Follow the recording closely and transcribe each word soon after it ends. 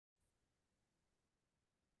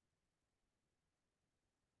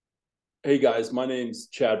Hey guys, my name's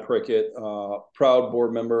Chad Prickett, proud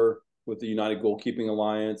board member with the United Goalkeeping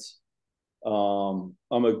Alliance. I'm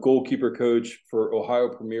a goalkeeper coach for Ohio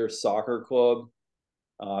Premier Soccer Club.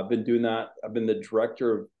 I've been doing that. I've been the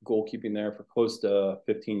director of goalkeeping there for close to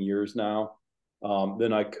 15 years now.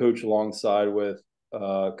 Then I coach alongside with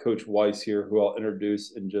Coach Weiss here, who I'll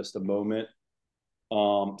introduce in just a moment.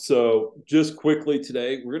 So just quickly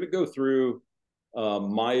today, we're going to go through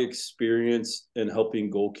my experience in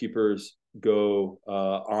helping goalkeepers go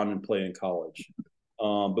on and play in college.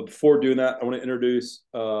 But before doing that, I want to introduce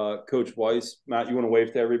Coach Weiss. Matt, you want to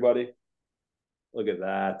wave to everybody? Look at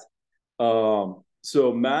that.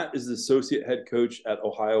 So Matt is the associate head coach at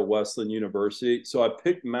Ohio Wesleyan University. So I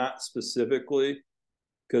picked Matt specifically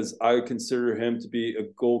because I consider him to be a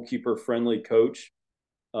goalkeeper friendly coach.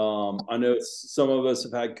 I know some of us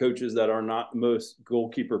have had coaches that are not the most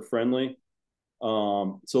goalkeeper friendly.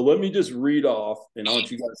 So let me just read off, and I want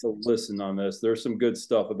you guys to listen on this. There's some good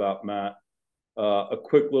stuff about Matt. A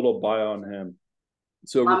quick little bio on him.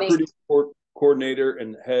 So Mommy. recruiting coordinator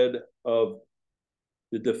and head of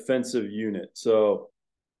the defensive unit. So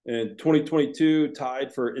in 2022,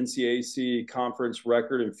 tied for NCAC conference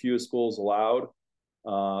record in fewest goals allowed.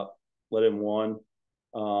 Let him one.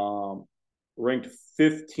 Ranked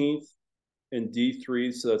 15th in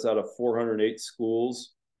D3, so that's out of 408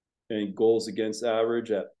 schools, and goals against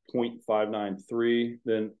average at 0.593.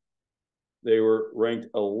 Then they were ranked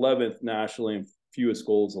 11th nationally in fewest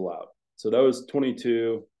goals allowed. So that was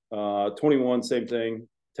 22. 21, same thing,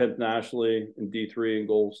 10th nationally in D3 in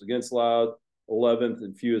goals against allowed, 11th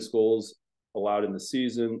in fewest goals allowed in the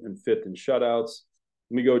season, and 5th in shutouts.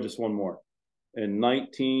 Let me go just one more. In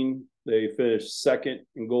 19, they finished second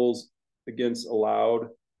in goals against allowed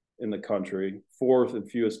in the country, 4th in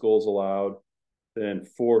fewest goals allowed, then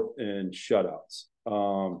 4th in shutouts.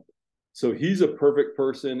 So he's a perfect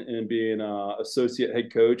person in being an associate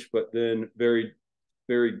head coach, but then very,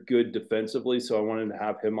 very good defensively. So I wanted to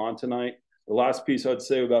have him on tonight. The last piece I'd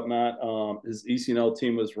say about Matt, his ECNL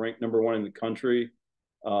team was ranked #1 in the country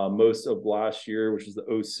most of last year, which is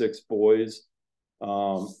the 06 boys.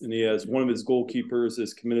 And he has one of his goalkeepers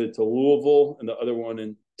is committed to Louisville and the other one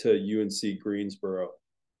into UNC Greensboro.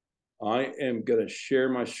 I am going to share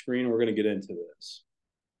my screen. We're going to get into this.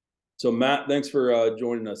 So, Matt, thanks for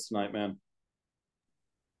joining us tonight, man.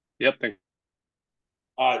 Yep. Thank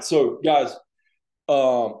All right. So, guys,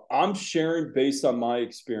 I'm sharing based on my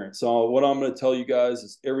experience. So, what I'm going to tell you guys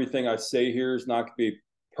is everything I say here is not going to be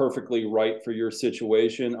perfectly right for your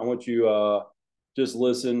situation. I want you just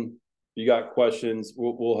listen. If you got questions,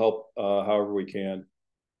 we'll help however we can.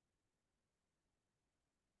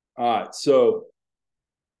 All right. So,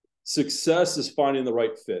 success is finding the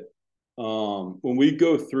right fit. When we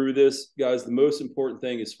go through this, guys, the most important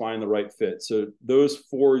thing is finding the right fit. So those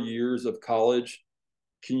 4 years of college,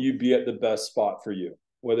 can you be at the best spot for you?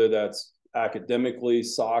 Whether that's academically,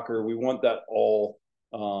 soccer, we want that all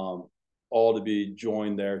to be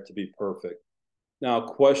joined there to be perfect. Now,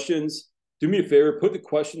 questions. Do me a favor, put the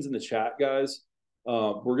questions in the chat, guys.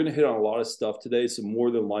 We're going to hit on a lot of stuff today, so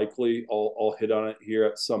more than likely, I'll hit on it here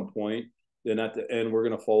at some point. Then at the end, we're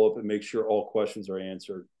going to follow up and make sure all questions are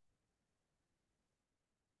answered.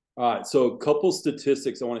 All right, so a couple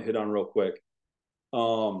statistics I want to hit on real quick.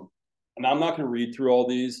 And I'm not going to read through all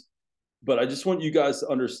these, but I just want you guys to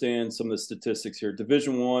understand some of the statistics here.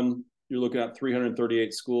 Division One, you're looking at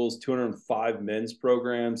 338 schools, 205 men's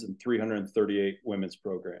programs, and 338 women's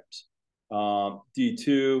programs.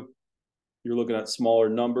 D2, you're looking at smaller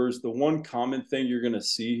numbers. The one common thing you're going to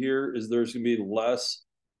see here is there's going to be less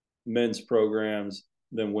men's programs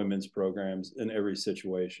than women's programs in every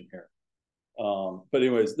situation here. But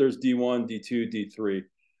anyways, there's D1, D2, D3.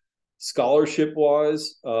 Scholarship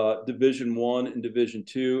wise, Division One and Division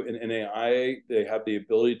Two and NAIA, they have the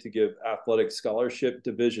ability to give athletic scholarship.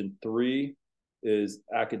 Division Three is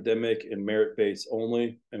academic and merit based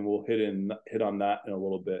only, and we'll hit on that in a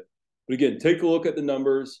little bit. But again, take a look at the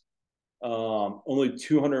numbers. Only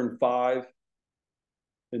 205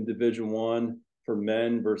 in Division One for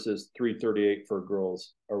men versus 338 for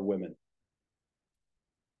girls or women.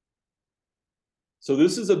 So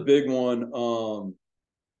this is a big one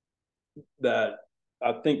that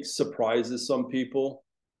I think surprises some people.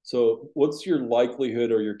 So what's your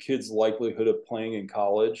likelihood or your kid's likelihood of playing in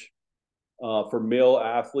college? For male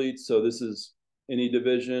athletes, so this is any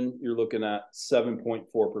division, you're looking at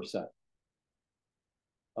 7.4%.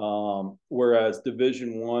 Whereas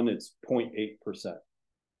Division One, it's 0.8%.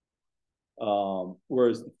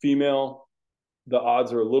 Whereas the female, the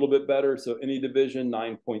odds are a little bit better. So any division,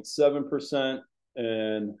 9.7%.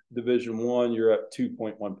 And Division One, you're at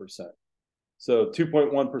 2.1%. So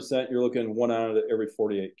 2.1%, you're looking 1 out of every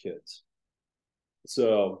 48 kids.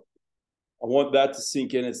 So I want that to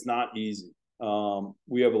sink in. It's not easy.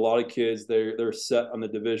 We have a lot of kids. They're set on the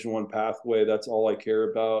Division I pathway. That's all I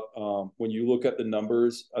care about. When you look at the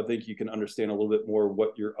numbers, I think you can understand a little bit more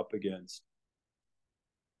what you're up against.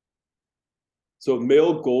 So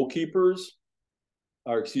male goalkeepers,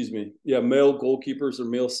 male goalkeepers or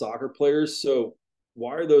male soccer players. So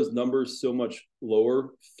why are those numbers so much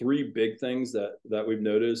lower? Three big things that we've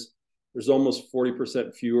noticed. There's almost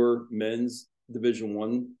 40% fewer men's Division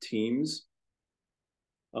I teams.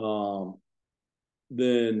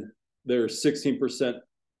 Then there's 16%.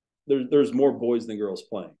 There's more boys than girls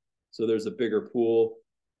playing, so there's a bigger pool.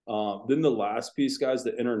 Then the last piece, guys,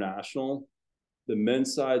 the international, the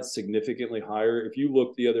men's side significantly higher. If you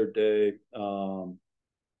look the other day,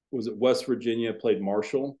 was it West Virginia played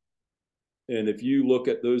Marshall, and if you look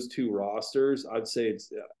at those two rosters, I'd say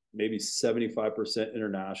it's maybe 75%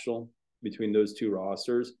 international between those two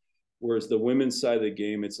rosters. Whereas the women's side of the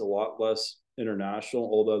game, it's a lot less international,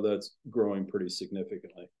 although that's growing pretty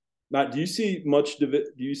significantly. Matt, do you see much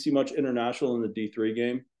international in the D3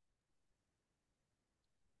 game?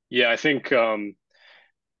 Yeah, I think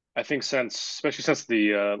especially since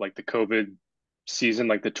the like the COVID season,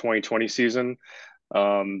 like the 2020 season,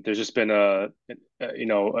 there's just been an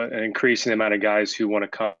increasing amount of guys who want to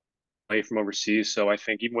come play from overseas. So I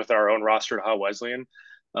think even with our own roster at Wesleyan,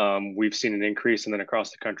 we've seen an increase, and then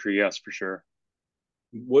across the country, yes, for sure.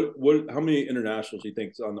 How many internationals do you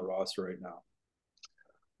think is on the roster right now?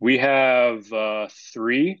 We have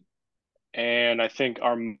three, and I think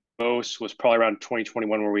our most was probably around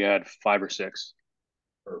 2021 where we had five or six.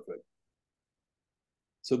 Perfect.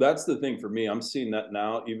 So that's the thing for me. I'm seeing that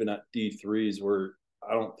now, even at D3s, where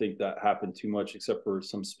I don't think that happened too much except for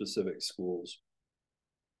some specific schools.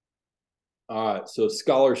 All right, so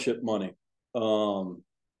scholarship money.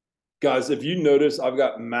 Guys, if you notice, I've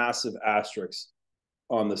got massive asterisks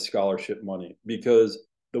on the scholarship money because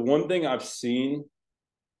the one thing I've seen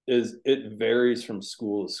is it varies from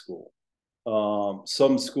school to school.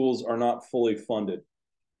 Some schools are not fully funded.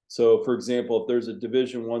 So, for example, if there's a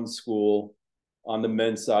Division I school on the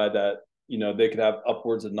men's side that they could have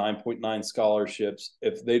upwards of 9.9 scholarships,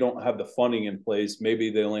 if they don't have the funding in place, maybe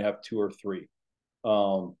they only have two or three.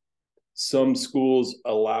 Some schools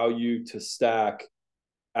allow you to stack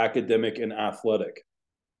academic and athletic.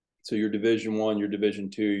 So your Division I, your Division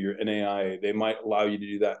II, your NAIA, they might allow you to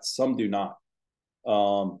do that. Some do not.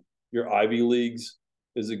 Your Ivy Leagues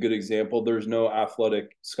is a good example. There's no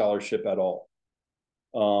athletic scholarship at all.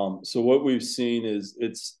 So what we've seen is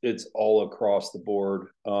it's all across the board.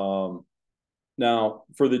 Now,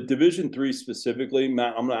 for the Division III specifically,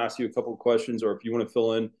 Matt, I'm going to ask you a couple of questions, or if you want to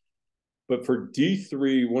fill in. But for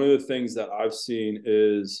D3, one of the things that I've seen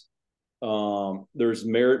is there's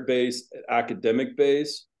merit-based,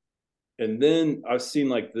 academic-based, and then I've seen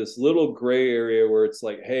like this little gray area where it's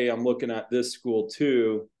like, hey, I'm looking at this school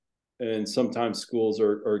too, and sometimes schools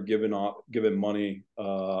are given money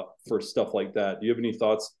for stuff like that. Do you have any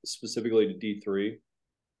thoughts specifically to D3?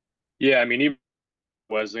 Yeah, I mean, even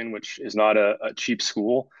Wesleyan, which is not a cheap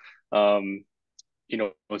school,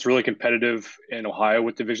 it's really competitive in Ohio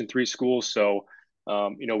with Division III schools. So,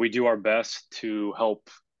 we do our best to help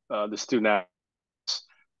the student athletes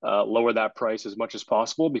lower that price as much as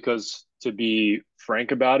possible, because to be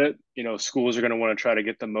frank about it, schools are going to want to try to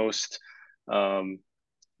get the most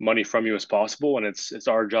money from you as possible, and it's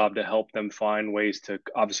our job to help them find ways to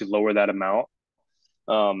obviously lower that amount.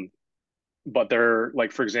 But they're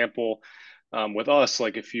like, for example, with us,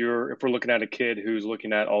 like if we're looking at a kid who's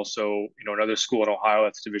looking at also another school in Ohio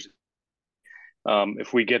that's Division,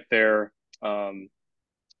 if we get their kind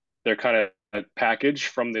of package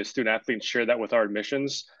from the student athlete and share that with our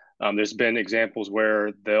admissions, there's been examples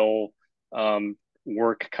where they'll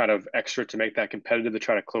work kind of extra to make that competitive to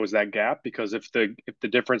try to close that gap, because if the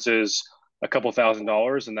difference is a couple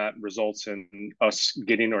 $1,000s and that results in us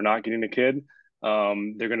getting or not getting a kid,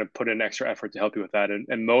 they're going to put in extra effort to help you with that.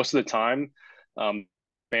 And most of the time,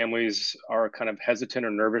 families are kind of hesitant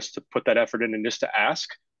or nervous to put that effort in and just to ask.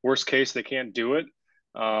 Worst case, they can't do it.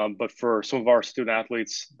 But for some of our student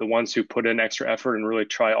athletes, the ones who put in extra effort and really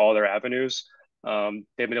try all their avenues,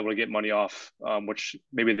 they've been able to get money off, which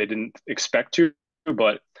maybe they didn't expect to,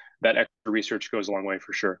 but that extra research goes a long way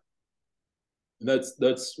for sure. And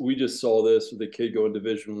we just saw this with a kid going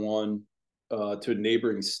Division I to a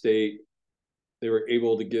neighboring state. They were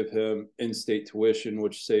able to give him in-state tuition,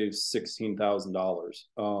 which saves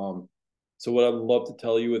 $16,000. So what I'd love to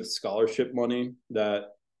tell you with scholarship money, that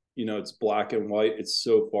it's black and white. It's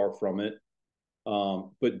so far from it.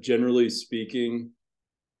 But generally speaking,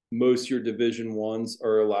 most of your division ones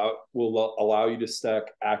will allow you to stack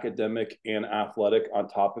academic and athletic on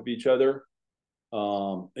top of each other.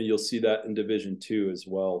 And you'll see that in division two as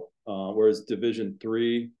well. Whereas division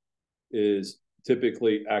three is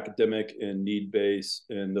typically academic and need based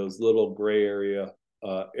and those little gray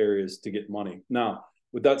areas to get money. Now,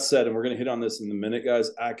 with that said, and we're going to hit on this in a minute,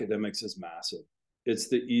 guys, academics is massive. It's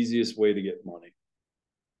the easiest way to get money.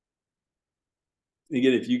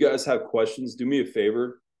 Again, if you guys have questions, do me a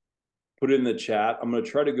favor, put it in the chat. I'm going to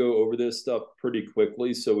try to go over this stuff pretty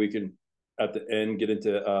quickly so we can, at the end, get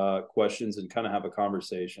into questions and kind of have a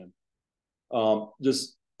conversation.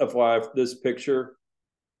 Just FYI, this picture.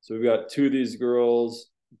 So we've got two of these girls,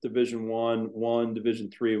 Division one Division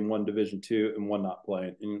three, and one Division two, and one not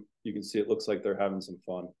playing. And you can see it looks like they're having some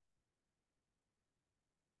fun.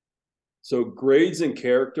 So grades and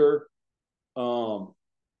character,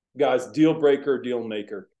 guys, deal breaker, deal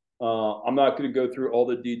maker. I'm not going to go through all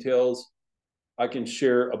the details. I can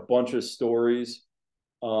share a bunch of stories.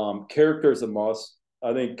 Character is a must.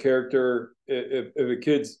 I think character, if a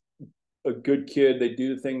kid's a good kid, they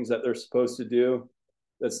do the things that they're supposed to do,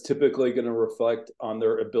 that's typically going to reflect on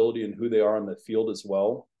their ability and who they are on the field as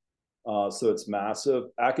well. So it's massive.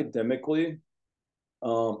 Academically,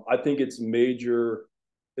 I think it's a major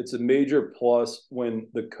plus when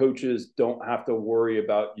the coaches don't have to worry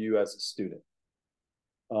about you as a student.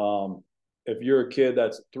 If you're a kid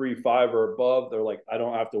that's 3.5 or above, they're like, I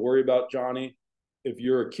don't have to worry about Johnny. If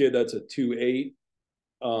you're a kid that's a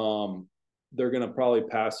 2.8, they're going to probably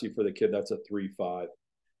pass you for the kid that's a 3.5.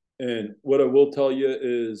 And what I will tell you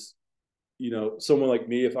is, someone like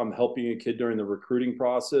me, if I'm helping a kid during the recruiting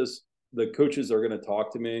process, the coaches are going to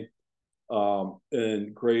talk to me,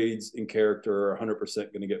 and grades and character are 100%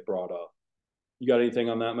 going to get brought up. You got anything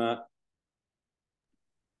on that, Matt?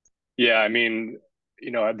 Yeah, I mean,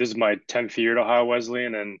 this is my 10th year at Ohio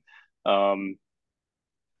Wesleyan, and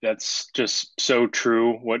that's just so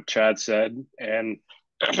true what Chad said. And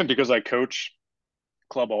because I coach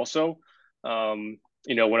club also, when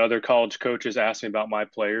other college coaches ask me about my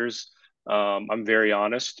players, I'm very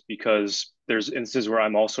honest because there's instances where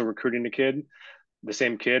I'm also recruiting the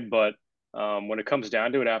same kid. But when it comes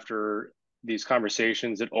down to it, after these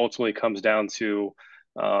conversations, it ultimately comes down to,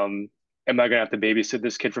 am I going to have to babysit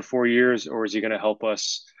this kid for 4 years, or is he going to help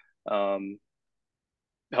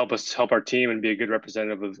help our team and be a good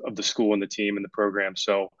representative of the school and the team and the program?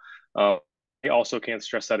 So I also can't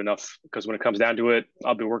stress that enough, because when it comes down to it,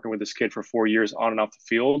 I'll be working with this kid for 4 years on and off the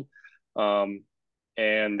field.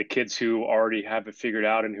 And the kids who already have it figured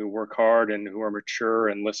out and who work hard and who are mature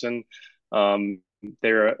and listen,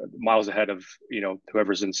 they're miles ahead of,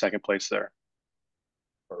 whoever's in second place there.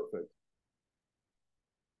 Perfect.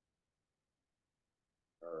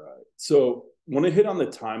 All right. So I want to hit on the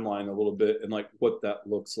timeline a little bit and like what that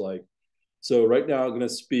looks like. So right now I'm going to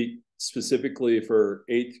speak specifically for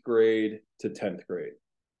 8th grade to 10th grade.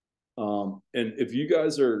 And if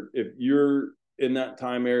you're in that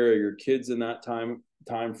time area, your kids in that time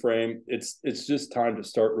frame, it's just time to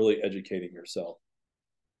start really educating yourself.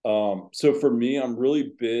 So for me, I'm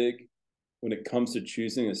really big when it comes to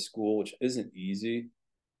choosing a school, which isn't easy.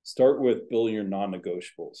 Start with building your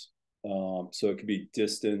non-negotiables. So it could be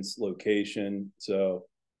distance, location. So,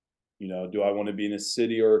 do I want to be in a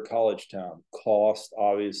city or a college town? Cost,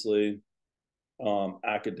 obviously.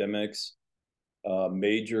 Academics,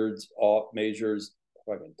 majors, if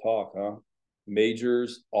I can talk, huh?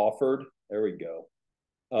 Majors offered. There we go.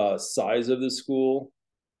 Size of the school.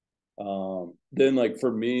 Then, like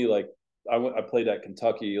for me, like I played at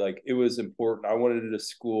Kentucky. Like it was important. I wanted a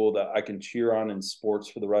school that I can cheer on in sports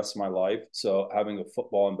for the rest of my life. So having a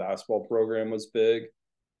football and basketball program was big.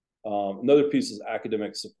 Another piece is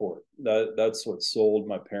academic support. That's what sold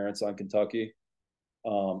my parents on Kentucky.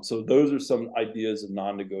 So those are some ideas of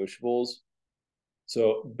non-negotiables.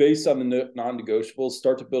 So based on the non-negotiables,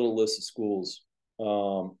 start to build a list of schools.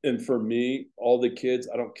 And for me, all the kids,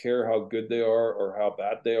 I don't care how good they are or how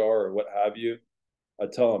bad they are or what have you. I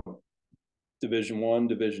tell them Division 1,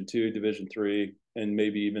 Division 2, Division 3, and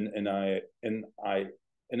maybe even NAIA.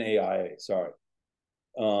 Sorry.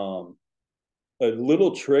 A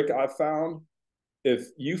little trick I found: if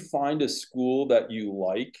you find a school that you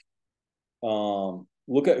like,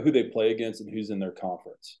 look at who they play against and who's in their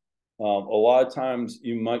conference. A lot of times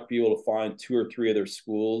you might be able to find 2 or 3 other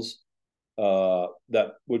schools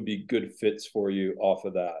that would be good fits for you off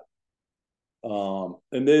of that.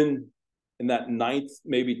 And then in that 9th,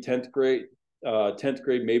 maybe 10th grade,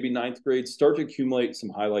 maybe 9th grade, start to accumulate some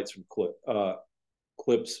highlights from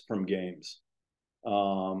clips from games.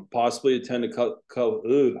 Possibly attend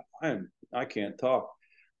I can't talk.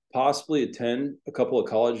 possibly attend a couple of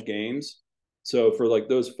college games. So for like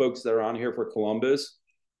those folks that are on here for Columbus,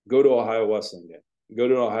 go to Ohio Wesleyan game, go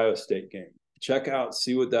to an Ohio State game, check out,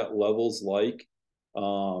 see what that level's like,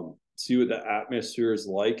 see what the atmosphere is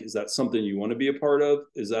like. Is that something you want to be a part of?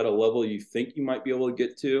 Is that a level you think you might be able to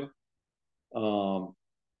get to?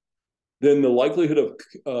 Then the likelihood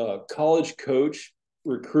of college coach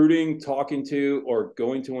recruiting, talking to, or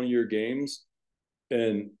going to one of your games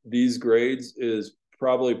and these grades is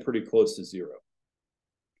probably pretty close to zero.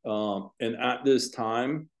 And at this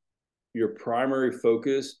time, your primary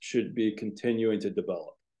focus should be continuing to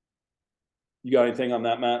develop. You got anything on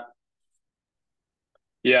that, Matt?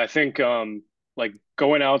 Yeah, I think like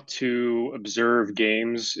going out to observe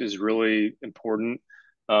games is really important.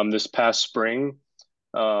 This past spring,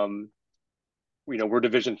 um, we're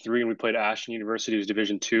Division III and we played Ashton University, who's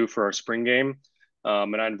Division II, for our spring game.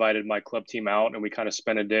 And I invited my club team out, and we kind of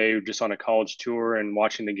spent a day just on a college tour and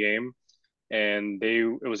watching the game. And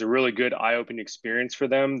it was a really good eye-opening experience for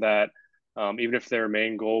them. That even if their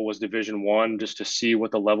main goal was Division I, just to see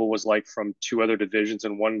what the level was like from two other divisions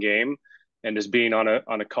in one game, and just being on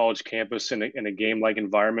a college campus in a game-like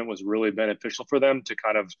environment was really beneficial for them to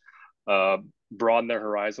kind of broaden their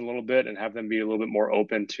horizon a little bit and have them be a little bit more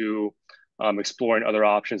open to exploring other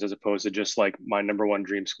options as opposed to just like my number one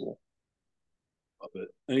dream school. Love it.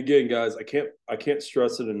 And again, guys, I can't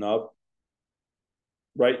stress it enough.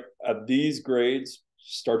 Right at these grades,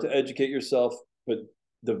 start to educate yourself, but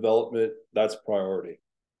development, that's priority.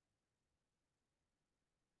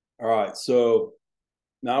 All right, so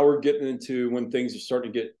now we're getting into when things are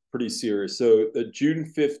starting to get pretty serious. So the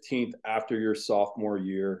June 15th after your sophomore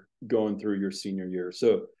year, going through your senior year.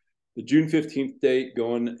 So the June 15th date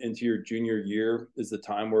going into your junior year is the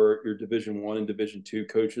time where your Division I and Division II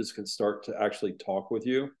coaches can start to actually talk with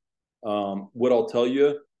you. What I'll tell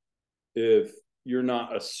you, if you're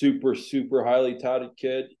not a super, super highly touted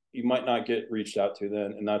kid, you might not get reached out to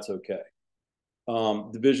then, and that's okay.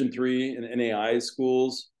 Division III and NAI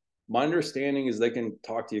schools, my understanding is they can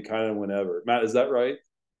talk to you kind of whenever. Matt, is that right?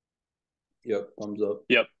 Yep, thumbs up.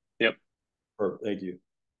 Yep. Perfect, thank you.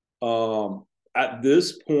 At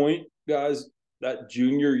this point, guys, that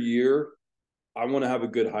junior year, I want to have a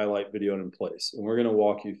good highlight video in place, and we're going to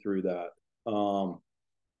walk you through that.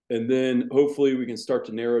 And then hopefully we can start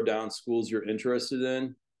to narrow down schools you're interested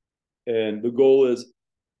in. And the goal is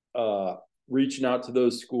reaching out to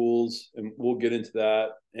those schools, and we'll get into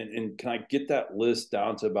that. And can I get that list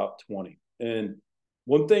down to about 20? And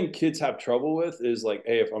one thing kids have trouble with is like,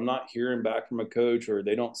 hey, if I'm not hearing back from a coach or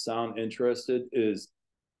they don't sound interested, is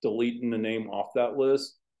deleting the name off that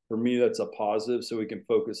list. For me, that's a positive, so we can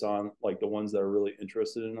focus on like the ones that are really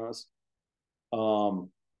interested in us.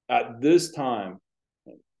 At this time,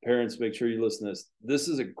 parents, make sure you listen to this. This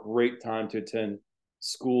is a great time to attend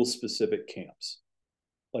school-specific camps.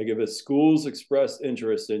 Like if a school's expressed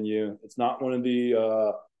interest in you, it's not one of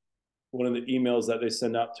the emails that they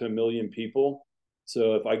send out to a million people.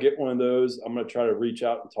 So if I get one of those, I'm going to try to reach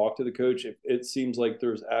out and talk to the coach. If it seems like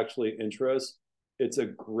there's actually interest, it's a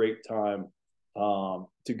great time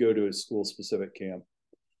to go to a school-specific camp.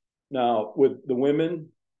 Now, with the women,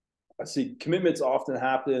 I see commitments often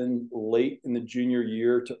happen late in the junior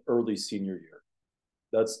year to early senior year.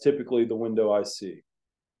 That's typically the window I see.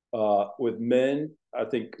 With men, I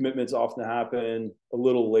think commitments often happen a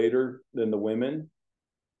little later than the women.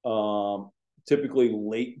 Typically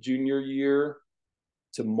late junior year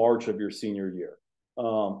to March of your senior year.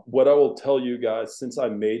 What I will tell you guys, since I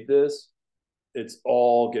made this, it's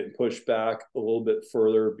all getting pushed back a little bit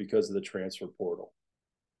further because of the transfer portal.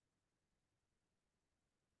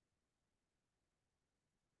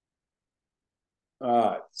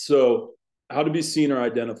 All right, so how to be seen or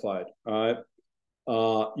identified. All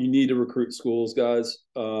right, you need to recruit schools, guys.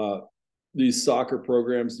 These soccer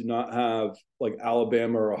programs do not have like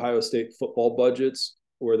Alabama or Ohio State football budgets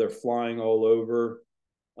where they're flying all over,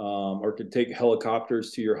 or could take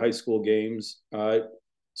helicopters to your high school games. All right,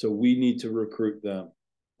 so we need to recruit them.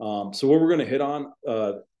 So what we're going to hit on,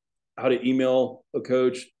 how to email a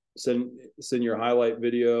coach, send your highlight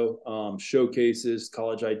video, showcases,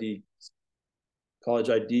 college ID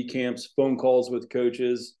camps, phone calls with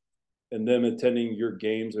coaches, and them attending your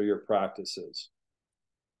games or your practices.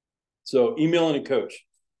 So emailing a coach.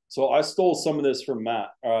 So I stole some of this from Matt.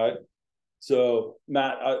 All right. So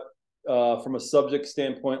Matt, from a subject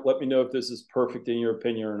standpoint, let me know if this is perfect in your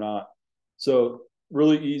opinion or not. So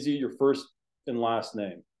really easy, your first and last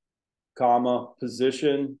name, comma,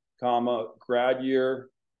 position, comma, grad year.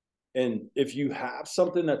 And if you have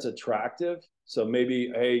something that's attractive, so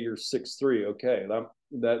maybe, hey, you're 6'3", okay,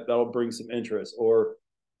 that'll bring some interest. Or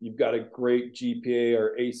you've got a great GPA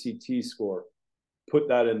or ACT score, put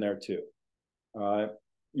that in there too. All right.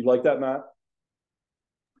 You like that, Matt?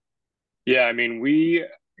 Yeah, I mean, we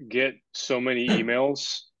get so many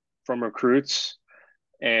emails from recruits,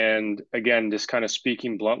 and again, just kind of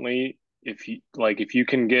speaking bluntly, if you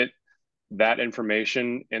can get that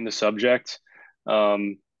information in the subject,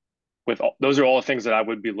 um, those are all the things that I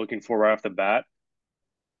would be looking for right off the bat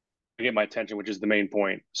to get my attention, which is the main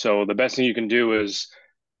point. So the best thing you can do is,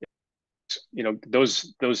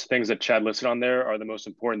 those things that Chad listed on there are the most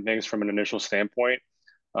important things from an initial standpoint.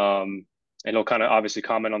 And he'll kind of obviously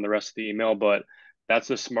comment on the rest of the email, but that's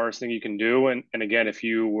the smartest thing you can do. And again, if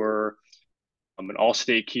you were an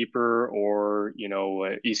all-state keeper or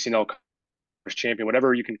ECNL champion,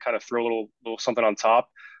 whatever, you can kind of throw a little something on top.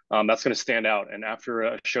 That's going to stand out. And after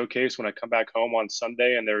a showcase, when I come back home on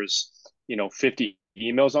Sunday and there's 50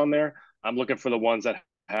 emails on there, I'm looking for the ones that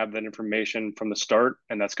have that information from the start,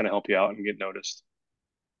 and that's going to help you out and get noticed.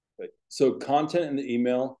 So content in the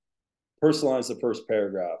email, personalize the first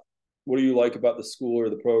paragraph. What do you like about the school or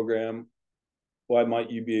the program? Why might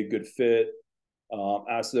you be a good fit?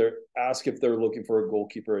 Ask if they're looking for a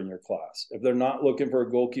goalkeeper in your class. If they're not looking for a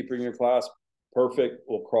goalkeeper in your class, perfect,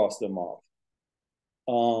 we'll cross them off.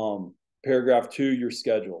 Paragraph 2, your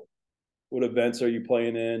schedule. What events are you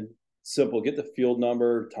playing in? Simple. Get the field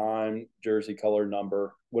number, time, jersey color,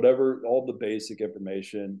 number, whatever, all the basic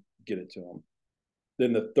information, get it to them.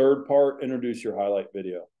 Then the third part, introduce your highlight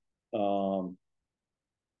video.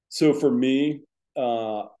 So for me,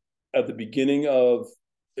 at the beginning of,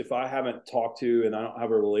 if I haven't talked to and I don't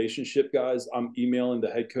have a relationship, guys, I'm emailing the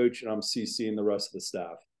head coach and I'm CCing the rest of the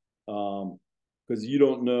staff. Because you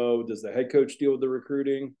don't know, does the head coach deal with the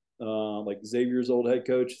recruiting? Like Xavier's old head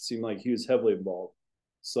coach, it seemed like he was heavily involved.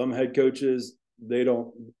 Some head coaches, they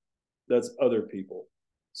don't, that's other people.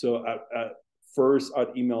 So at first,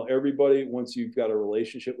 I'd email everybody. Once you've got a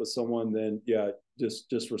relationship with someone, then yeah,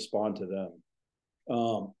 just respond to them.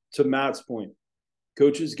 To Matt's point,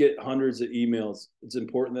 coaches get hundreds of emails. It's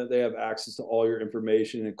important that they have access to all your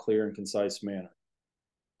information in a clear and concise manner.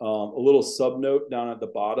 A little sub note down at the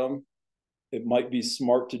bottom, it might be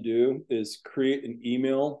smart to do is create an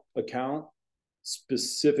email account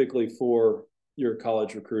specifically for your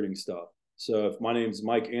college recruiting stuff. So if my name's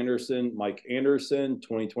Mike Anderson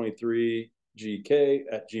 2023 GK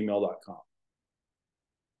at gmail.com.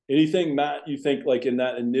 Anything, Matt, you think like in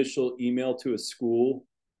that initial email to a school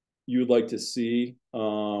you would like to see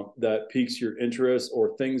that piques your interest,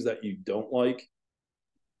 or things that you don't like?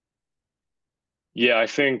 Yeah, I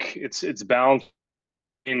think it's balancing,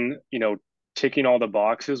 ticking all the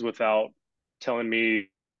boxes without telling me,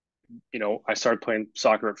 I started playing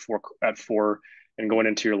soccer at four and going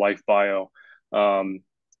into your life bio.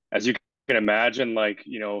 As you can imagine, like,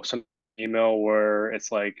 some email where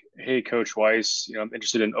it's like, hey, Coach Weiss, I'm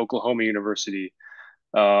interested in Oklahoma University,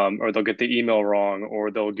 or they'll get the email wrong,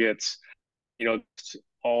 or they'll get, you know,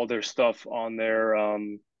 all their stuff on their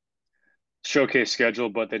showcase schedule,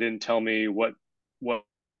 but they didn't tell me what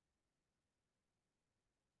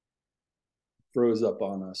Froze up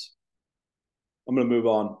on us. I'm going to move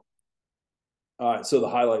on. All right, so the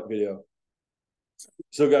highlight video.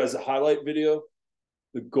 So guys, the highlight video,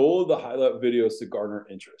 the goal of the highlight video is to garner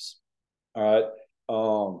interest. All right.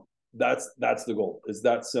 That's the goal. It's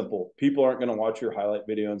that simple. People aren't going to watch your highlight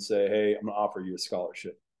video and say, hey, I'm going to offer you a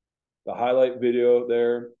scholarship. The highlight video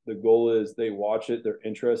there, the goal is they watch it, they're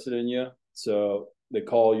interested in you. So they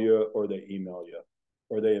call you or they email you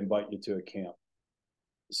or they invite you to a camp.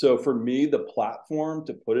 So for me, the platform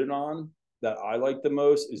to put it on that I like the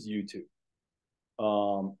most is YouTube.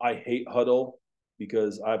 I hate Huddle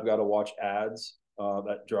because I've got to watch ads.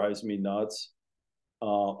 That drives me nuts.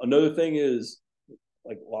 Another thing is,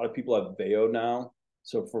 like, a lot of people have Veo now.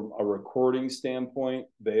 So from a recording standpoint,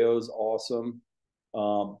 Veo is awesome.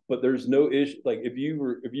 But there's no issue. Like if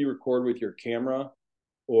you record with your camera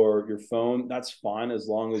or your phone, that's fine as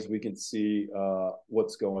long as we can see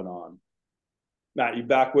what's going on. Matt, you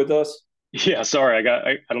back with us? Yeah, sorry,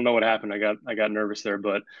 I don't know what happened. I got nervous there,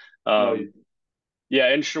 but No,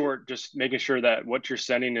 yeah, in short, just making sure that what you're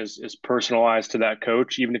sending is personalized to that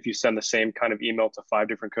coach, even if you send the same kind of email to 5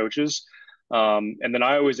 different coaches. And then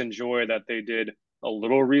I always enjoy that they did a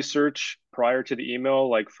little research prior to the email.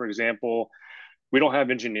 Like, for example, we don't have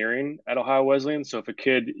engineering at Ohio Wesleyan. So if a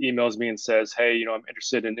kid emails me and says, hey, I'm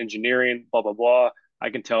interested in engineering, blah, blah, blah, I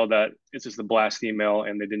can tell that it's just a blast email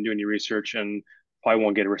and they didn't do any research and probably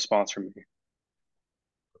won't get a response from me.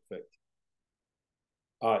 perfect.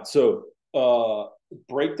 All right. So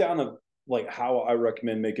breakdown of like how I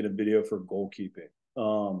recommend making a video for goalkeeping.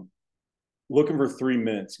 Looking for 3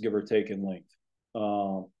 minutes, give or take, in length.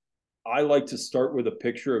 Um, I like to start with a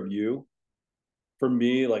picture of you. For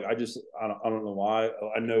me, like I don't know why.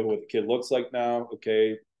 I know what the kid looks like now.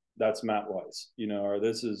 Okay, that's Matt Weiss, or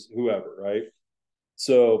this is whoever, right?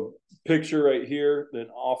 So picture right here.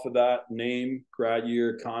 Then off of that, name, grad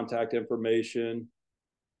year, contact information.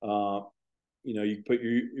 Uh, you can put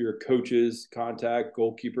your coach's contact,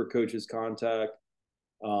 goalkeeper coach's contact.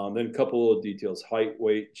 Then a couple of details: height,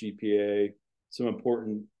 weight, GPA, some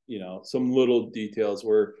important, some little details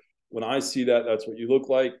where when I see that, that's what you look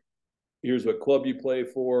like. Here's what club you play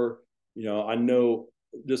for. I know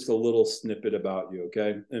just a little snippet about you.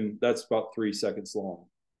 Okay. And that's about 3 seconds long.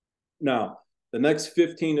 Now, the next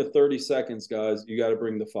 15 to 30 seconds, guys, you got to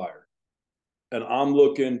bring the fire. And I'm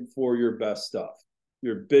looking for your best stuff,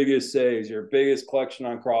 your biggest saves, your biggest collection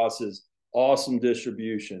on crosses, awesome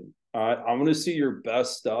distribution. All right. I want to see your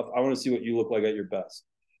best stuff. I want to see what you look like at your best.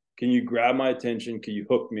 Can you grab my attention? Can you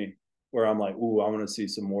hook me where I'm like, ooh, I want to see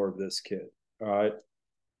some more of this kid? All right.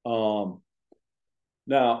 Um,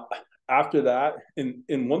 Now, after that, and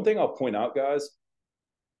one thing I'll point out, guys,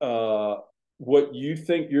 uh, what you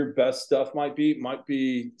think your best stuff might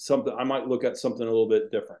be something I might look at something a little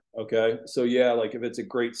bit different. Okay. So yeah, like if it's a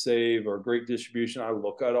great save or a great distribution, I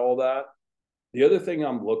look at all that. The other thing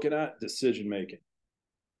I'm looking at, decision making,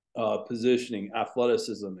 positioning,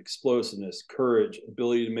 athleticism, explosiveness, courage,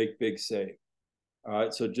 ability to make big save. All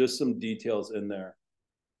right. So just some details in there.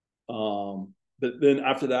 But then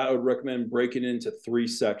after that, I would recommend breaking into 3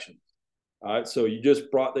 sections. All right. So you just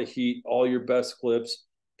brought the heat, all your best clips.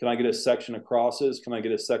 Can I get a section of crosses? Can I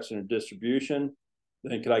get a section of distribution?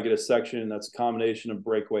 Then can I get a section that's a combination of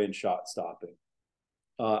breakaway and shot stopping?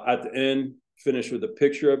 At the end, finish with a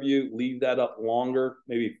picture of you. Leave that up longer,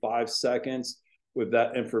 maybe 5 seconds with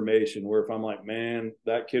that information. Where if I'm like, man,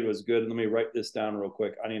 that kid was good. Let me write this down real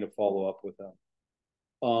quick. I need to follow up with them.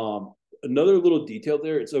 Another little detail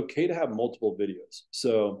there, it's okay to have multiple videos.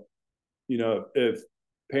 So, if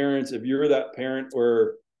parents, if you're that parent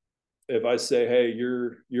where if I say, hey,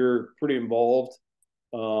 you're pretty involved,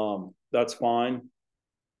 that's fine.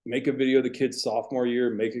 Make a video of the kid's sophomore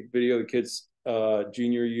year, make a video of the kid's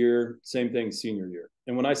junior year, same thing, senior year.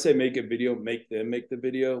 And when I say make a video, make them make the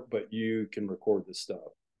video, but you can record this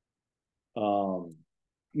stuff.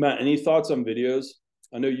 Matt, any thoughts on videos?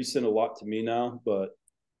 I know you send a lot to me now, but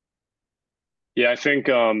Yeah, I think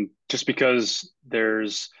just because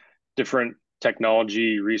there's different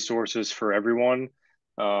technology resources for everyone.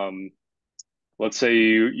 Um, let's say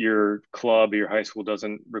your club or your high school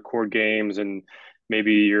doesn't record games, and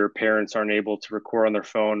maybe your parents aren't able to record on their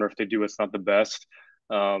phone, or if they do, it's not the best.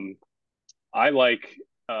 Um, I like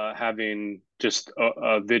having just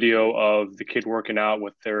a video of the kid working out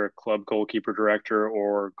with their club goalkeeper director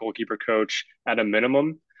or goalkeeper coach at a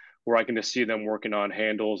minimum, where I can just see them working on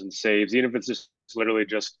handles and saves, even if it's just literally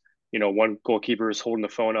just, one goalkeeper is holding the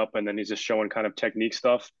phone up and then he's just showing kind of technique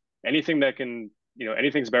stuff. Anything that can,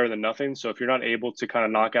 anything's better than nothing. So if you're not able to kind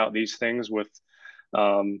of knock out these things with,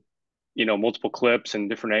 um, multiple clips and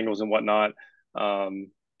different angles and whatnot,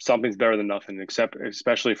 um, something's better than nothing, except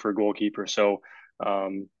especially for a goalkeeper. So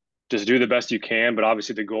um, just do the best you can. But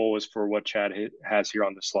obviously, the goal is for what Chad has here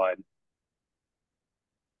on the slide.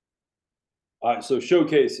 all right, so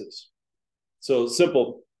showcases. So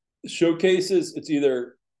simple showcases, it's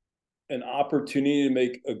either an opportunity to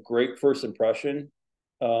make a great first impression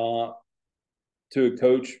uh, to a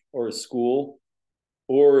coach or a school,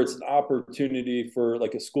 or it's an opportunity for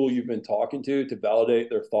like a school you've been talking to validate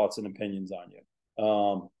their thoughts and opinions on you.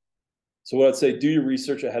 So what I'd say, do your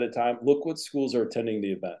research ahead of time. Look what schools are attending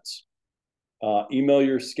the events. Email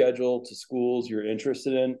your schedule to schools you're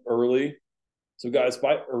interested in early. So guys,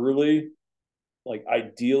 by early, like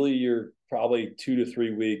ideally you're probably 2 to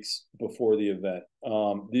 3 weeks before the event.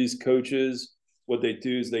 These coaches, what they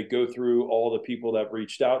do is they go through all the people that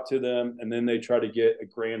reached out to them, and then they try to get a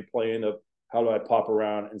grand plan of how do I pop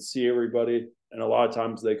around and see everybody. And a lot of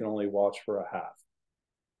times they can only watch for a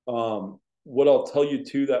half. What I'll tell you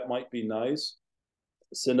too, that might be nice.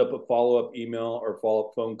 Send up a follow-up email or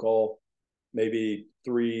follow-up phone call, maybe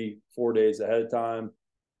 3-4 days ahead of time.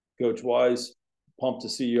 Coach Wise, pumped to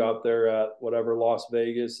see you out there at whatever Las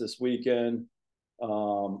Vegas this weekend.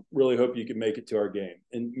 Really hope you can make it to our game.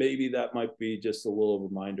 And maybe that might be just a little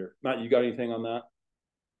reminder. Matt, you got anything on that?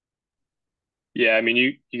 Yeah, I mean,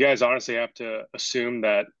 you guys honestly have to assume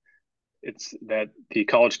that it's that the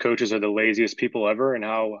college coaches are the laziest people ever, and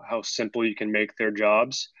how simple you can make their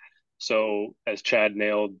jobs. So as Chad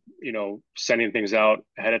nailed, sending things out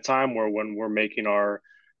ahead of time, where when we're making our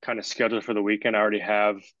kind of schedule for the weekend, I already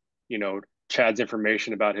have, Chad's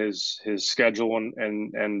information about his schedule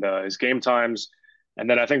and his game times, And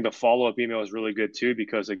then I think the follow-up email is really good too,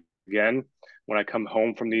 because again, when I come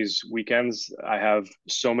home from these weekends, I have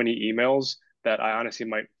so many emails that I honestly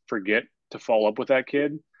might forget to follow up with that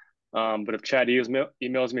kid. But if Chad emails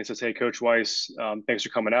me and says, "Hey, Coach Weiss, thanks for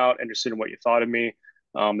coming out. Interested in what you thought of me,"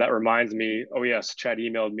 that reminds me, oh yes, Chad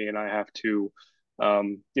emailed me, and I have to,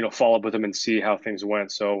 follow up with him and see how things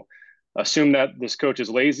went. So assume that this coach is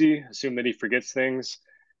lazy, assume that he forgets things,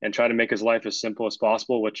 and try to make his life as simple as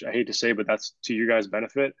possible, which I hate to say, but that's to you guys'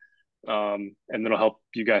 benefit. And that'll help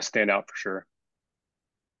you guys stand out for sure.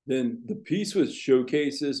 Then the piece with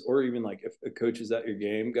showcases, or even like if a coach is at your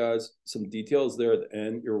game, guys, some details there at the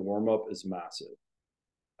end. Your warm up is massive.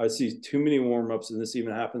 I see too many warm ups, and this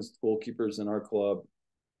even happens to goalkeepers in our club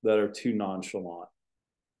that are too nonchalant.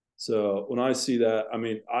 So when I see that, I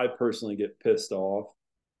mean, I personally get pissed off.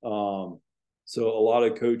 So a lot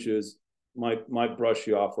of coaches might brush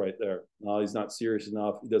you off right there. No, he's not serious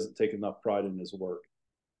enough. He doesn't take enough pride in his work.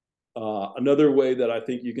 Another way that I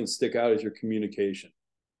think you can stick out is your communication.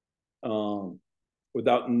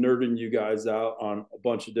 Without nerding you guys out on a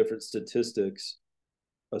bunch of different statistics,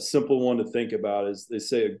 a simple one to think about is they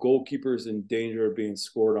say a goalkeeper is in danger of being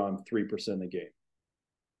scored on 3% of the game.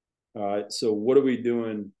 All right. So what are we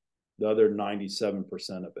doing the other 97%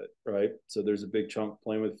 of it, right? So there's a big chunk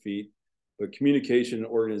playing with feet. But communication and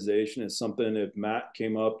organization is something, if Matt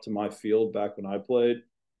came up to my field back when I played,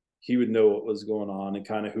 he would know what was going on and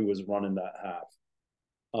kind of who was running that half.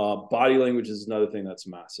 Body language is another thing that's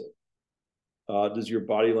massive. Does your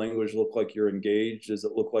body language look like you're engaged? Does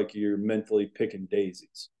it look like you're mentally picking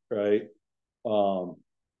daisies, right? A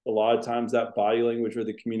lot of times that body language or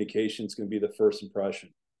the communication is going to be the first impression.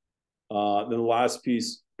 Then the last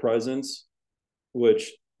piece, presence,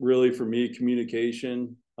 which really for me,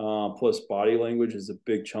 communication plus body language is a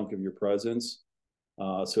big chunk of your presence.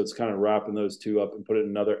 So it's kind of wrapping those two up and putting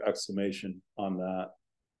another exclamation on that.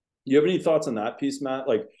 You have any thoughts on that piece, Matt?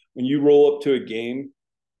 Like when you roll up to a game,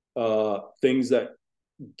 things that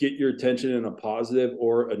get your attention in a positive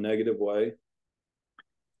or a negative way?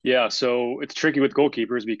 Yeah, so it's tricky with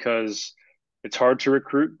goalkeepers because it's hard to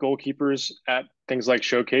recruit goalkeepers at things like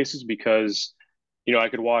showcases because I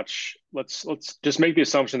could watch let's just make the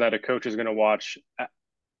assumption that a coach is going to watch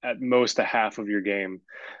at most a half of your game.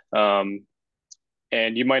 Um,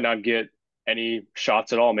 and you might not get any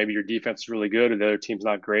shots at all. Maybe your defense is really good or the other team's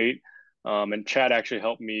not great. And Chad actually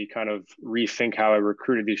helped me kind of rethink how I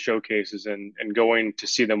recruited these showcases, and going to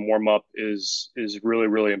see them warm up is really,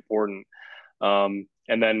 really important. And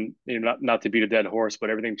then not to beat a dead horse, but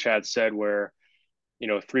everything Chad said, where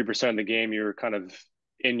 3% of the game you're kind of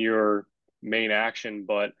in your main action,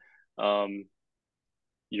 but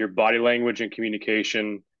your body language and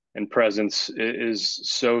communication and presence is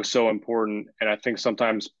so important. And I think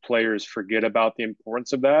sometimes players forget about the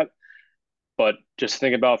importance of that. But just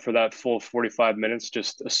think about, for that full 45 minutes,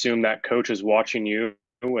 just assume that coach is watching you.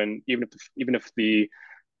 And even if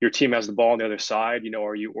your team has the ball on the other side,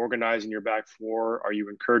 are you organizing your back four? Are you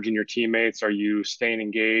encouraging your teammates? Are you staying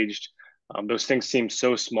engaged? Those things seem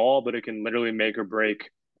so small, but it can literally make or break,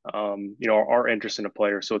 our interest in a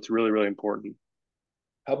player. So it's really, really important.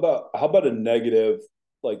 How about a negative,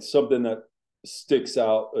 like something that sticks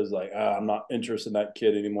out as like, I'm not interested in that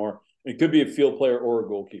kid anymore. It could be a field player or a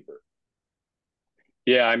goalkeeper.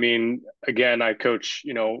 Yeah, I mean, again, I coach,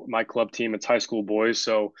 my club team. It's high school boys,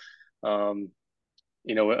 so um,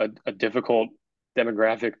 a difficult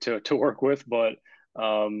demographic to work with. But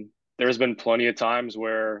there's been plenty of times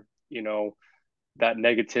where that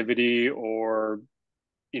negativity or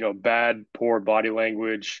bad, poor body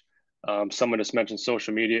language. Someone just mentioned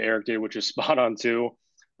social media, Eric did, which is spot on too.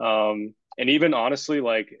 And even honestly,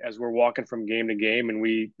 like as we're walking from game to game and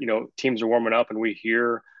we, teams are warming up and we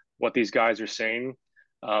hear what these guys are saying.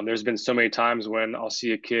 There's been so many times when I'll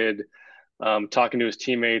see a kid talking to his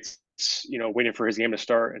teammates, waiting for his game to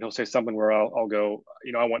start, and he'll say something where I'll go,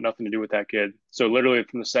 I want nothing to do with that kid. So literally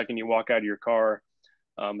from the second you walk out of your car,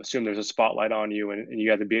 assume there's a spotlight on you, and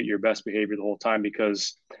you have to be at your best behavior the whole time,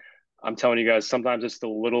 because I'm telling you guys, sometimes it's the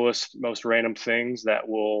littlest, most random things that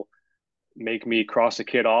will make me cross a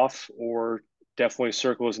kid off or definitely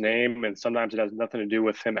circle his name. And sometimes it has nothing to do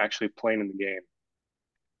with him actually playing in the game.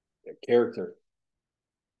 Character.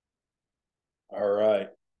 All right.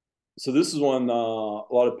 So this is one a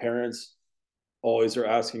lot of parents always are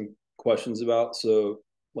asking questions about. So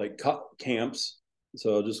like camps.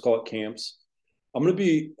 So I'll just call it camps. I'm going to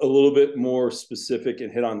be a little bit more specific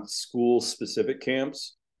and hit on school specific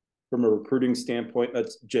camps from a recruiting standpoint.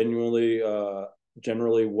 That's generally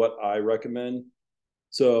what I recommend.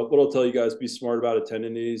 So what I'll tell you guys, be smart about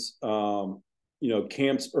attending these.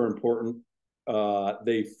 Camps are important.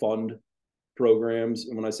 They fund programs.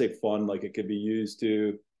 And when I say fund, like it could be used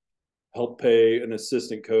to help pay an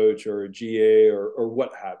assistant coach or a GA or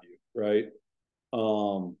what have you, right?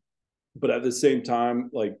 But at the same time,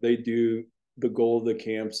 like they do, the goal of the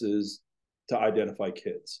camps is to identify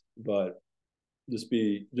kids, but just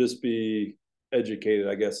be educated,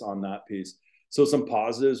 I guess, on that piece. So some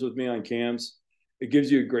positives with me on camps: it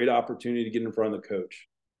gives you a great opportunity to get in front of the coach.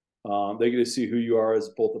 They get to see who you are as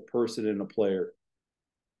both a person and a player.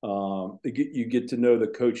 You get to know the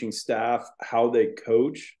coaching staff, how they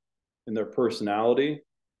coach, and their personality.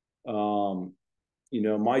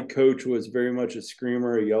 My coach was very much a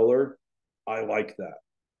screamer, a yeller. I like that.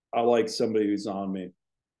 I like somebody who's on me.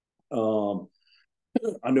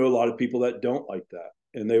 I know a lot of people that don't like that,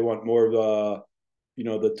 and they want more of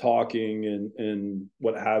the talking and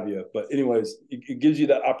what have you. But anyways, it gives you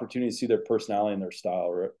that opportunity to see their personality and their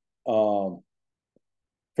style, right?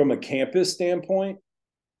 From a campus standpoint,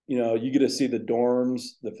 you get to see the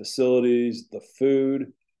dorms, the facilities, the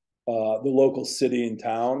food, the local city and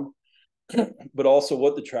town, but also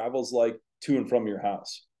what the travel's like to and from your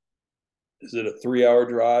house. Is it a 3-hour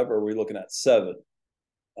drive, or are we looking at 7?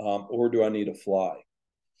 Or do I need to fly?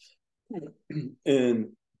 And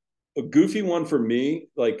a goofy one for me,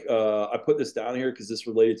 like I put this down here because this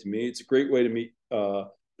related to me. It's a great way to meet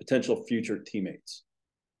potential future teammates.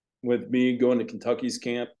 With me going to Kentucky's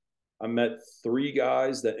camp, I met 3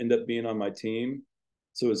 guys that end up being on my team.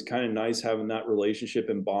 So it's kind of nice having that relationship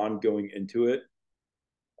and bond going into it.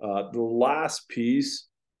 The last piece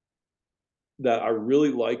that I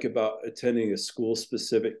really like about attending a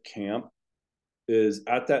school-specific camp is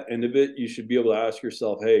at that end of it, you should be able to ask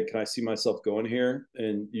yourself, hey, can I see myself going here?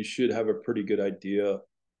 And you should have a pretty good idea of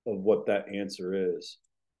what that answer is.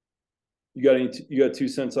 You got 2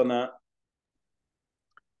 cents on that?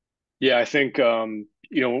 Yeah, I think when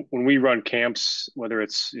we run camps, whether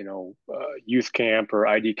it's youth camp or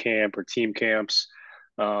ID camp or team camps,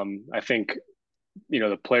 I think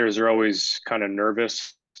the players are always kind of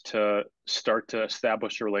nervous to start to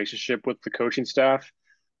establish a relationship with the coaching staff.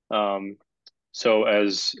 So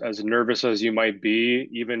as nervous as you might be,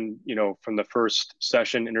 even from the first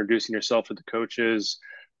session, introducing yourself to the coaches,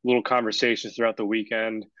 little conversations throughout the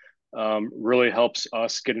weekend, really helps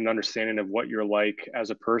us get an understanding of what you're like as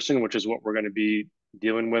a person, which is what we're going to be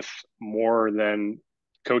dealing with more than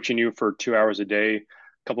coaching you for 2 hours a day, a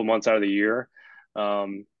couple months out of the year.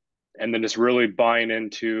 And then just really buying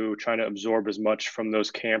into trying to absorb as much from those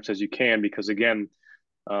camps as you can, because again,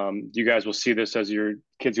 you guys will see this as your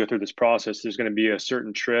kids go through this process. There's going to be a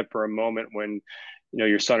certain trip or a moment when,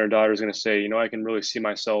 your son or daughter is going to say, I can really see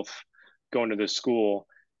myself going to this school.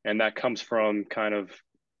 And that comes from kind of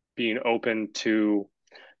being open to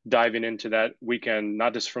diving into that weekend,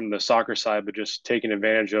 not just from the soccer side, but just taking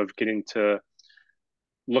advantage of getting to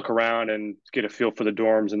look around and get a feel for the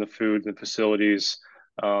dorms and the food and the facilities,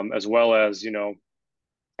 as well as,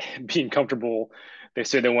 being comfortable. They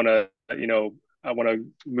say they want to, I want to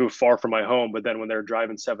move far from my home, but then when they're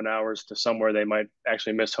driving 7 hours to somewhere, they might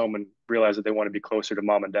actually miss home and realize that they want to be closer to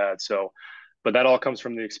mom and dad. So, but that all comes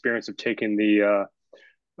from the experience of taking the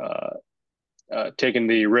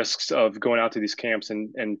risks of going out to these camps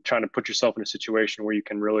and trying to put yourself in a situation where you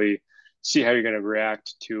can really see how you're going to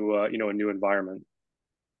react to a new environment.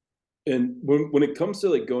 And when it comes to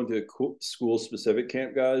like going to a school specific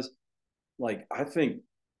camp, guys, like I think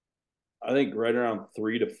right around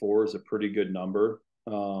 3 to 4 is a pretty good number.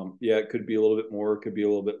 Yeah, it could be a little bit more, it could be a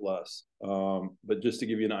little bit less. But just to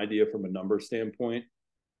give you an idea from a number standpoint,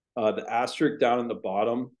 the asterisk down in the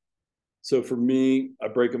bottom. So for me, I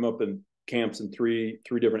break them up in camps in three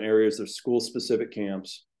different areas. There's school specific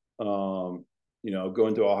camps. Going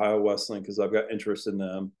to Ohio Wesleyan because I've got interest in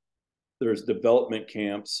them. There's development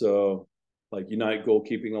camps. So like United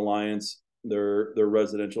Goalkeeping Alliance, their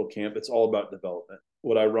residential camp. It's all about development.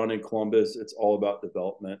 What I run in Columbus, it's all about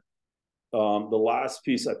development. The last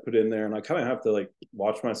piece I put in there, and I kind of have to like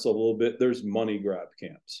watch myself a little bit. There's money grab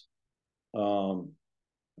camps.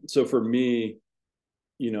 So for me,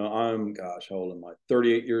 I'm, gosh, how old am I?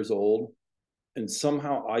 38 years old. And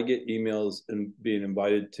somehow I get emails and being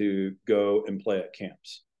invited to go and play at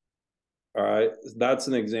camps. All right. That's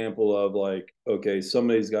an example of like, okay,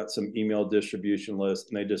 somebody's got some email distribution list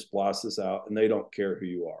and they just blast this out and they don't care who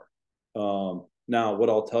you are. Now, what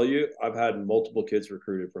I'll tell you, I've had multiple kids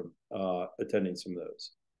recruited from attending some of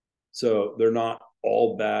those. So they're not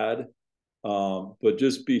all bad, but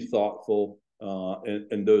just be thoughtful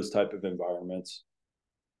in those type of environments.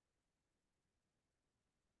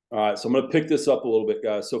 All right, so I'm going to pick this up a little bit,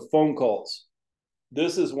 guys. So phone calls.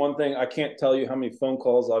 This is one thing, I can't tell you how many phone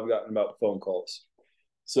calls I've gotten about phone calls.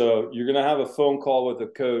 So you're going to have a phone call with a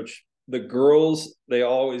coach the girls, they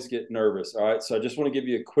always get nervous. All right. So I just want to give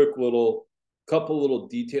you a quick couple little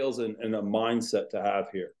details and a mindset to have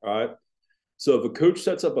here. All right. So if a coach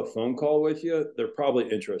sets up a phone call with you, they're probably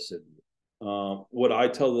interested in you. What I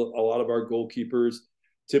tell a lot of our goalkeepers,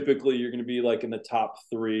 typically you're going to be like in the top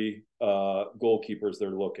three goalkeepers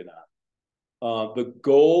they're looking at. The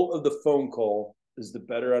goal of the phone call is to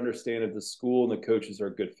better understand if the school and the coaches are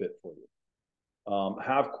a good fit for you.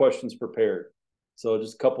 Have questions prepared. So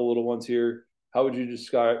just a couple little ones here. How would you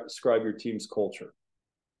describe your team's culture?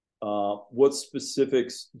 What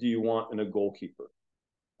specifics do you want in a goalkeeper?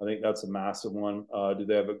 I think that's a massive one. Do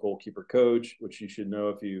they have a goalkeeper coach, which you should know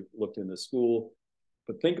if you looked into school?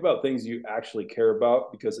 But think about things you actually care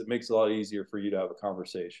about because it makes it a lot easier for you to have a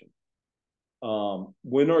conversation.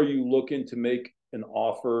 When are you looking to make an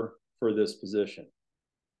offer for this position?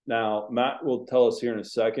 Now, Matt will tell us here in a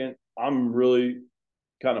second. I'm really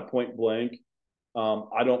kind of point blank.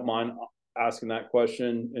 I don't mind asking that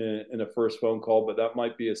question in a first phone call, but that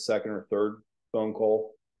might be a second or third phone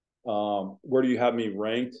call. Where do you have me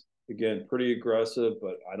ranked? Again, pretty aggressive,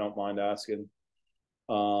 but I don't mind asking.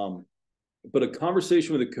 But a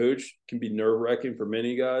conversation with a coach can be nerve-wracking for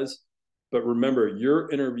many guys. But remember, you're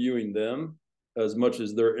interviewing them as much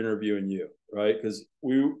as they're interviewing you, right? Because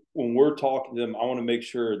when we're talking to them, I want to make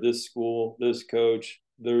sure this school, this coach,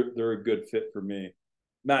 they're a good fit for me.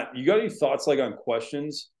 Matt, you got any thoughts like on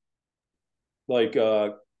questions, like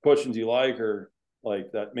questions you like, or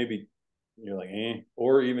like that maybe you're like,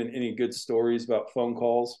 or even any good stories about phone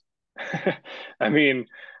calls? I mean,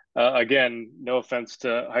 again, no offense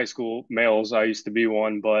to high school males. I used to be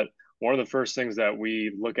one, but one of the first things that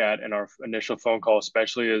we look at in our initial phone call,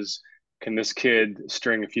 especially, is can this kid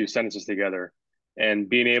string a few sentences together? And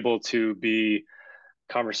being able to be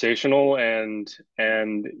conversational and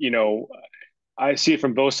I see it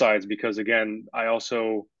from both sides because again, I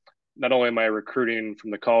also not only am I recruiting from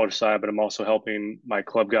the college side, but I'm also helping my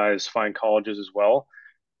club guys find colleges as well.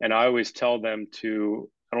 And I always tell them to,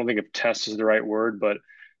 I don't think if test is the right word, but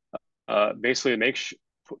basically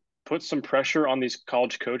put some pressure on these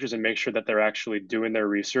college coaches and make sure that they're actually doing their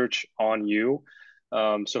research on you.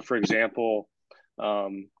 So for example,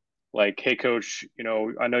 um, like, hey coach,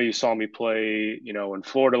 I know you saw me play, in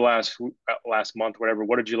Florida last month, whatever.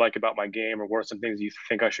 What did you like about my game, or what are some things you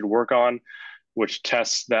think I should work on? Which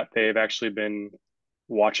tests that they've actually been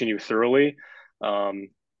watching you thoroughly.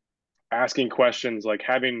 Um, Asking questions, like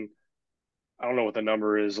having, I don't know what the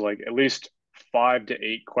number is, like at least 5 to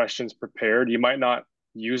 8 questions prepared. You might not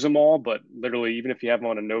use them all, but literally, even if you have them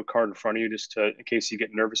on a note card in front of you, just in case you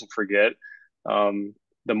get nervous and forget.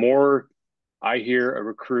 The more I hear a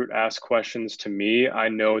recruit ask questions to me, I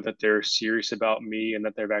know that they're serious about me and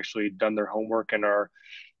that they've actually done their homework and are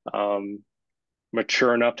um,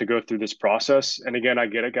 mature enough to go through this process. And again, I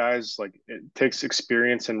get it, guys. Like, it takes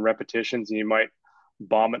experience and repetitions, and you might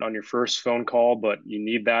bomb it on your first phone call, but you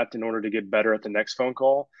need that in order to get better at the next phone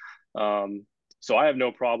call. Um, so I have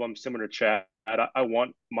no problem, similar to Chad. I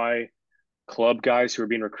want my club guys who are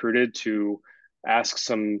being recruited to ask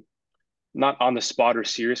some not on the spot or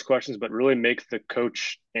serious questions, but really make the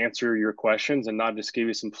coach answer your questions and not just give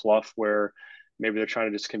you some fluff where maybe they're trying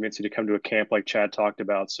to just convince you to come to a camp like Chad talked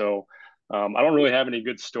about. So I don't really have any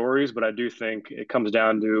good stories, but I do think it comes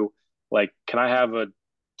down to, like, can I have a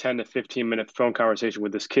 10 to 15-minute phone conversation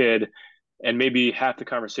with this kid? And maybe half the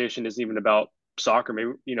conversation isn't even about soccer.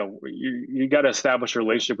 Maybe, you got to establish a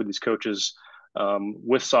relationship with these coaches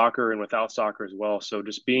with soccer and without soccer as well. So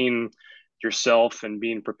just being yourself and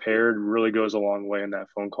being prepared really goes a long way in that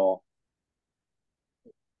phone call.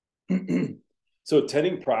 So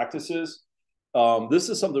attending practices, this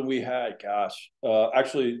is something we had, gosh,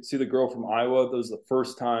 actually, see the girl from Iowa, that was the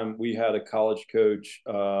first time we had a college coach,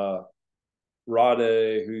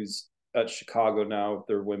 Rade, who's at Chicago now with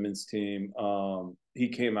their women's team. He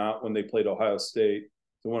came out when they played Ohio State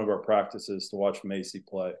to one of our practices to watch Macy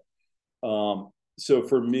play. So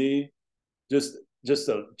for me, just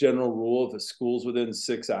a general rule: if a school's within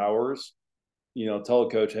 6 hours, tell a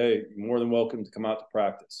coach, hey, you're more than welcome to come out to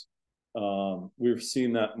practice. We've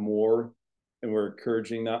seen that more, and we're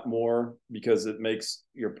encouraging that more because it makes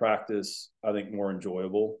your practice, I think, more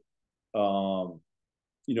enjoyable.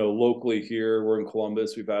 Locally here, we're in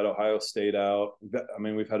Columbus. We've had Ohio State out.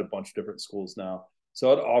 We've had a bunch of different schools now.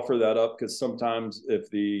 So I'd offer that up because sometimes if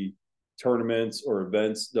the tournaments or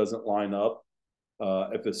events doesn't line up,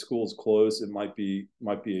 if the school's close, it might be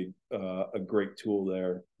a great tool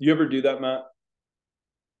there. You ever do that, Matt?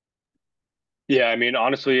 Yeah, I mean,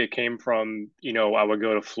 honestly, it came from, I would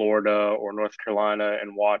go to Florida or North Carolina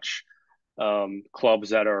and watch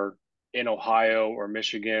clubs that are in Ohio or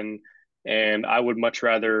Michigan. And I would much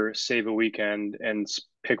rather save a weekend and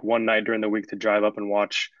pick one night during the week to drive up and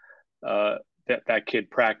watch that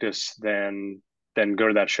kid practice than go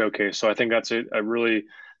to that showcase. So I think that's a really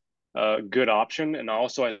good option. And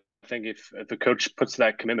also, I think if the coach puts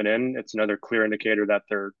that commitment in, it's another clear indicator that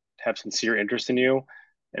they're have sincere interest in you.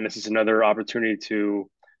 And this is another opportunity to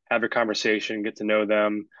have a conversation, get to know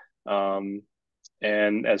them.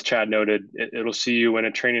 And as Chad noted, it'll see you in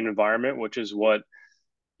a training environment, which is what,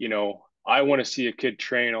 I want to see a kid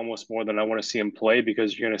train almost more than I want to see him play,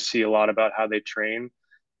 because you're going to see a lot about how they train.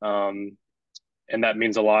 Um, and that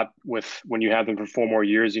means a lot with when you have them for 4 more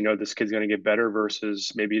years, this kid's going to get better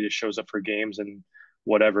versus maybe he just shows up for games and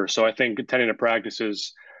whatever. So I think attending a practice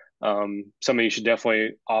is something you should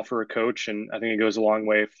definitely offer a coach. And I think it goes a long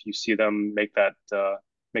way if you see them make that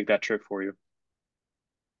trip for you.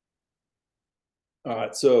 All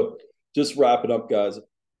right. So just wrap it up, guys.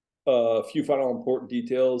 A few final important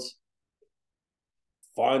details.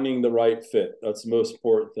 Finding the right fit. That's the most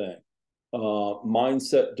important thing.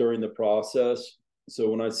 Mindset during the process. So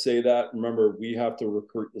when I say that, remember, we have to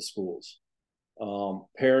recruit the schools.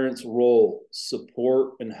 Parents' role,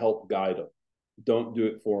 support and help guide them. Don't do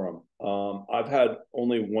it for them. I've had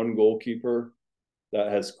only one goalkeeper that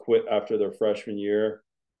has quit after their freshman year,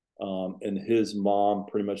 and his mom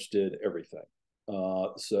pretty much did everything.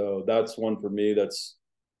 So that's one for me. That's,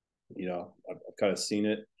 I've kind of seen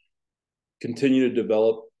it. Continue to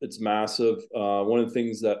develop. It's massive. One of the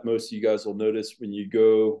things that most of you guys will notice when you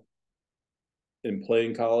go and play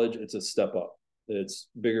in college, it's a step up. It's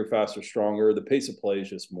bigger, faster, stronger. The pace of play is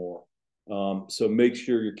just more. So make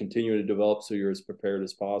sure you're continuing to develop so you're as prepared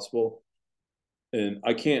as possible. And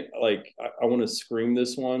I can't, I want to scream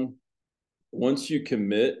this one. Once you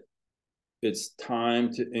commit, it's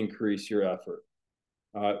time to increase your effort.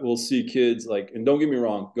 We'll see kids and don't get me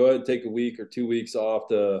wrong, go ahead and take a week or 2 weeks off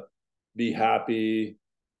to be happy,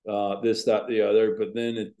 this, that, the other, but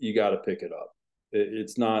then you got to pick it up.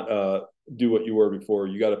 It's not do what you were before.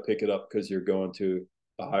 You got to pick it up because you're going to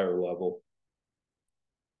a higher level.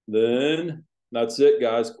 Then that's it,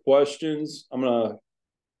 guys. Questions? I'm going to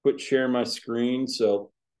quit sharing my screen.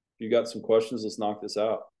 So if you got some questions, let's knock this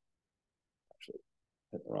out. Actually,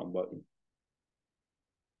 hit the wrong button.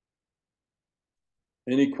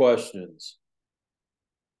 Any questions?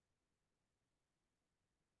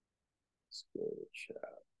 Let's go to chat.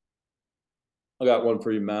 I got one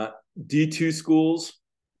for you, Matt. D2 schools,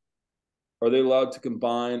 are they allowed to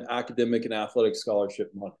combine academic and athletic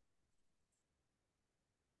scholarship money?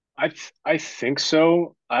 I think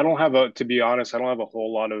so. To be honest, I don't have a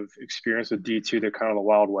whole lot of experience with D2. They're kind of the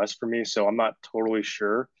Wild West for me, so I'm not totally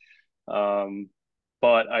sure. Um,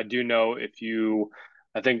 but I do know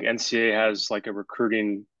I think NCAA has like a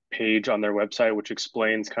recruiting page on their website which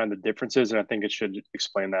explains kind of the differences, and I think it should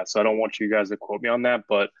explain that. So I don't want you guys to quote me on that,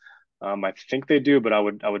 but I think they do, but I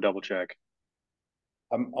would double check.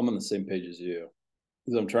 I'm on the same page as you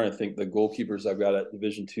because I'm trying to think the goalkeepers I've got at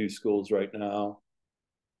Division II schools right now.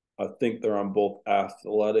 I think they're on both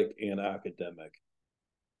athletic and academic.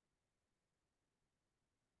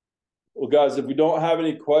 Well, guys, if we don't have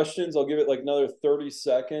any questions, I'll give it another 30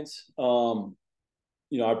 seconds. I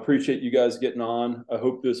appreciate you guys getting on. I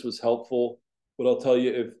hope this was helpful. But I'll tell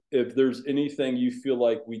you, if there's anything you feel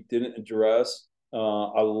like we didn't address,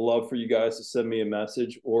 I'd love for you guys to send me a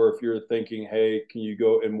message. Or if you're thinking, hey, can you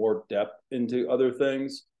go in more depth into other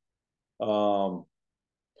things?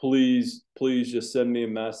 Please just send me a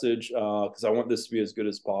message because I want this to be as good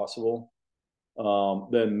as possible.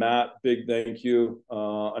 Then Matt, big thank you.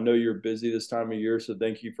 I know you're busy this time of year, so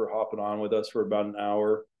thank you for hopping on with us for about an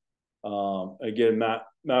hour. Again,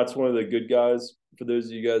 Matt's one of the good guys. For those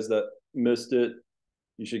of you guys that missed it,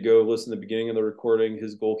 you should go listen to the beginning of the recording.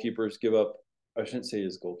 His goalkeepers give up, I shouldn't say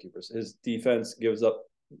his goalkeepers, his defense gives up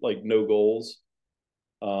no goals.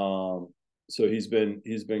 So he's been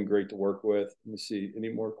great to work with. Let me see, any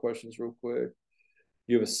more questions real quick?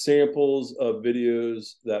 You have samples of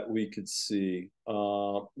videos that we could see.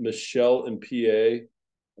 Michelle in PA,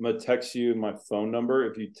 I'm going to text you my phone number.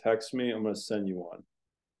 If you text me, I'm going to send you one.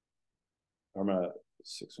 I'm at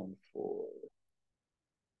 614-738-1085.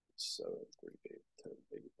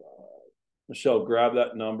 Michelle, grab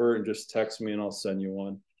that number and just text me and I'll send you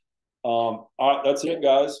one. All right, that's it,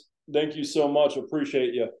 guys. Thank you so much.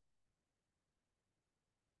 Appreciate you.